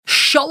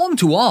Shalom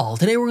to all.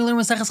 Today we're going to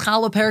learn Maseches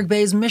Challah, Perek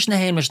Beis, Mishnah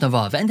Hey and Mishnah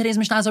Vav. And today's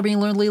Mishnahs are being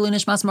learned Lili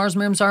Nishmas Mars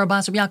Miriam Sarah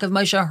Bas Rabbi Yaakov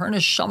Moshe Hernish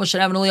Shama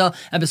Shadav and Aliyah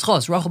and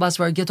Beschos Rachel Bas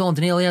Var Gittel and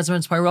Daniel Yazmer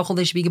and Spire Rachel.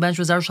 They should be gebenched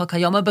with Zar Shal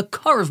Kayama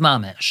Bekarv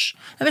Mamish.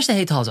 And Mishnah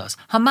Hey tells us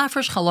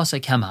Hamafresh Chalasa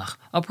Kemach.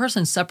 A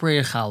person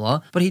separated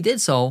challah, but he did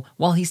so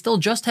while he still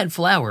just had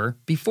flour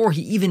before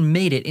he even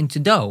made it into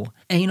dough.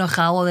 And you know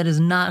challah that is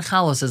not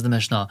challah, says the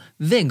Mishnah.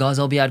 Vigaz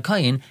al biad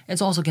kayin.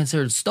 It's also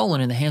considered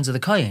stolen in the hands of the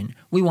kayin.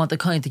 We want the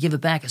kayin to give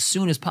it back as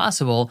soon as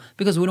possible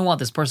because we don't want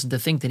this person to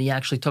think that he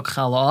actually took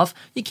challah off.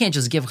 You can't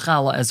just give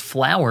challah as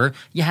flour.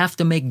 You have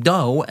to make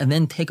dough and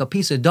then take a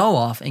piece of dough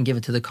off and give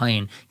it to the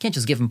kayin. You can't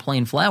just give him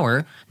plain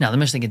flour. Now the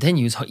Mishnah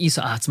continues,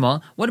 ha'isa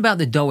atzma. What about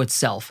the dough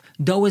itself?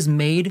 Dough is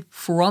made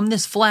from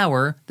this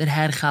flour that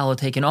had challah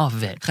taken off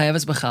of it.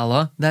 Chayav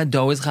b'challah, that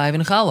dough is chayav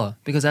in challah.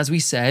 Because as we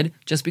said,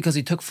 just because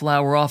he took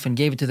flour off and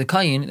gave it to the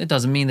kayin, it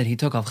doesn't mean that he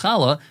took off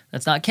challah.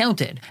 That's not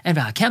counted. And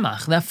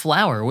v'hakemach, that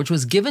flour which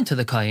was given to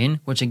the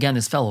kayin, which again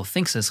this fellow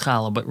thinks is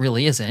challah but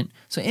really isn't.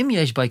 So im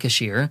yesh by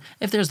kashir,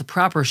 if there's the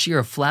proper shear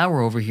of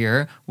flour over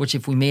here, which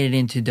if we made it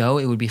into dough,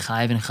 it would be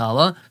chayav in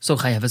challah. So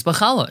chayav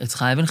b'challah, it's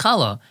chayav in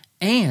challah.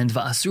 And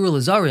va'asur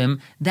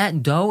lezarim,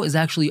 that dough is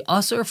actually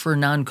usur for a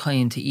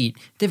non-kayin to eat.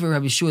 Divrei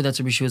Rabbi Shua, that's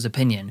Rabbi Shua's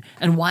opinion.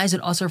 And why is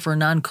it usur for a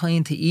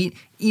non-kayin to eat?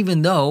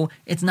 Even though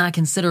it's not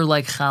considered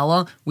like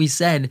challah, we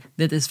said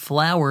that this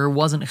flour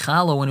wasn't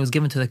challah when it was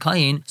given to the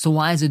kayin, so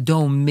why is a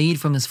dough made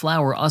from this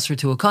flour usur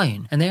to a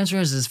kayin? And the answer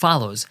is as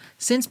follows.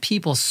 Since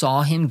people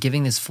saw him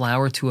giving this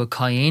flour to a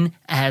kayin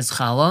as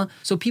challah,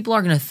 so people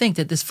are going to think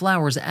that this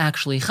flour is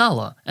actually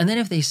challah. And then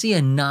if they see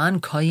a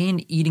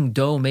non-kayin eating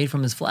dough made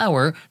from this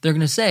flour, they're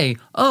going to say,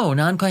 oh,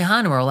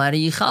 non-kayhanim are allowed to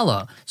eat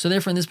challah. So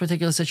therefore in this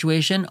particular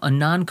situation, a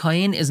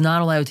non-kayin is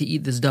not allowed to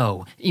eat this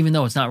dough, even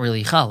though it's not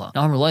really challah.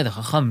 Now Amrullah, the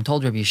Chacham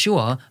told Rabbi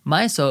Yeshua,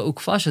 Maisa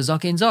ukfasha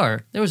zaken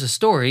zar. There was a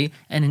story,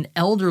 and an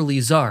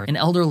elderly zar, an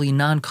elderly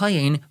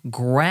non-kayin,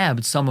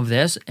 grabbed some of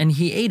this, and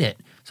he ate it.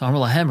 So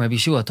Amar Lahem, Rabbi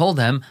Yeshua told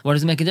them, what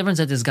does it make a difference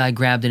that this guy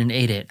grabbed it and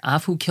ate it?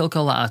 Afu kilka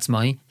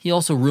la'atzmai. He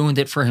also ruined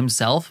it for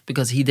himself,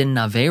 because he did an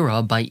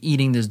avera by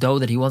eating this dough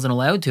that he wasn't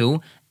allowed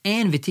to.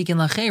 And v'tikin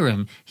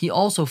lacherim, he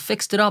also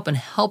fixed it up and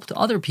helped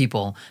other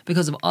people.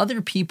 Because if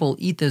other people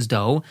eat this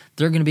dough,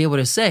 they're going to be able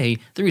to say,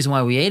 the reason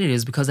why we ate it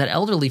is because that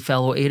elderly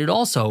fellow ate it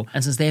also.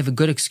 And since they have a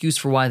good excuse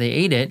for why they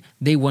ate it,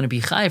 they wouldn't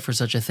be chayiv for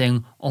such a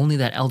thing. Only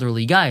that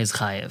elderly guy is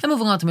chayiv. And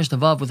moving on to Mishnah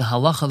Vav with the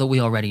halacha that we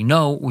already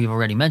know. We've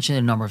already mentioned it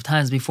a number of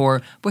times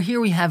before. But here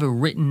we have it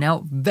written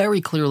out very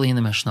clearly in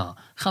the Mishnah.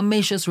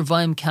 Chameshes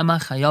revayim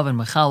kemach chayav and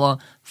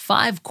mechala.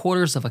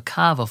 5/4 of a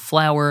kav of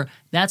flour,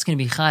 that's going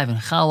to be chayav in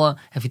challah.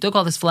 If he took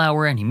all this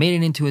flour and he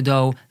made it into a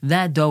dough,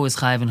 that dough is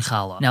chayav in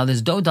challah. Now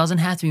this dough doesn't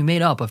have to be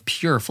made up of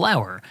pure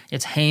flour.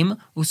 It's haim,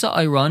 usa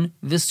ayran,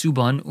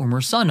 visuban,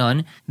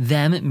 umursanan,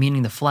 them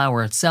meaning the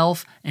flour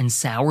itself, and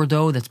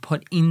sourdough that's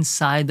put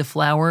inside the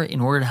flour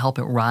in order to help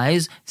it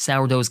rise.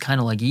 Sourdough is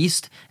kind of like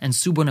yeast, and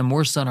suban and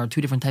mursan are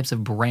two different types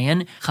of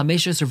bran.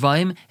 Chameshes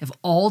revayim, if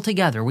all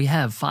together we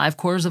have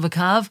 5/4 of a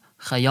kav,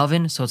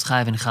 chayavin, so it's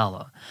chayav in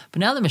challah. But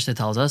now the Mishnah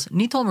tells us,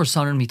 nitol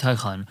mursanan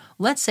mitaychan.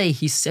 Let's say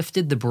he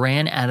sifted the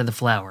bran out of the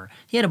flour.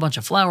 He had a bunch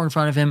of flour in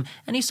front of him,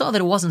 and he saw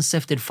that it wasn't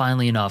sifted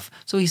finely enough.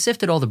 So he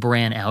sifted all the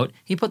bran out,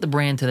 he put the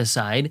bran to the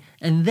side,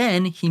 and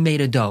then he made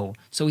a dough.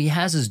 So he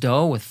has his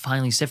dough with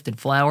finely sifted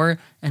flour,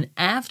 and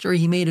after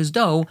he made his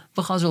dough,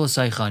 v'chazar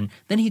l'saychan,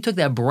 then he took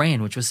that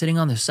bran which was sitting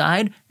on the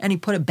side, and he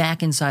put it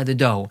back inside the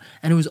dough.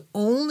 And it was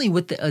only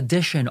with the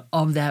addition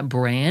of that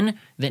bran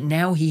that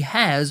now he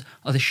has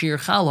the shir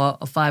challah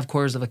of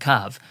 5/4 of a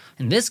kav.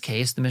 In this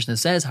case, the Mishnah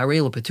says,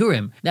 harei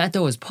l'peturim, that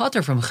dough is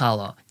pater from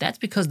challah. That's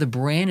because the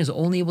bran is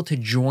only able to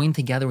join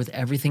together with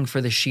everything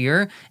for the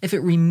shir if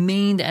it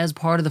remained as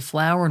part of the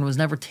flour and was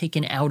never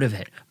taken out of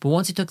it. But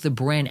once he took the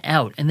bran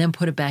out and then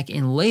put it back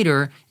in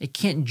later, it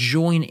can't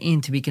join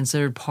in to be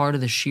considered part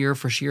of the shir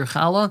for shir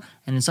challah,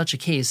 and in such a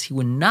case, he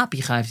would not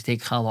be chayav to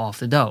take challah off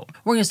the dough.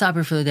 We're going to stop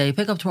here for the day.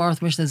 Pick up tomorrow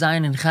with Mishnah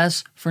Zayin and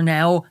Ches. For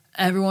now,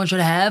 everyone should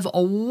have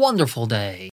a wonderful day.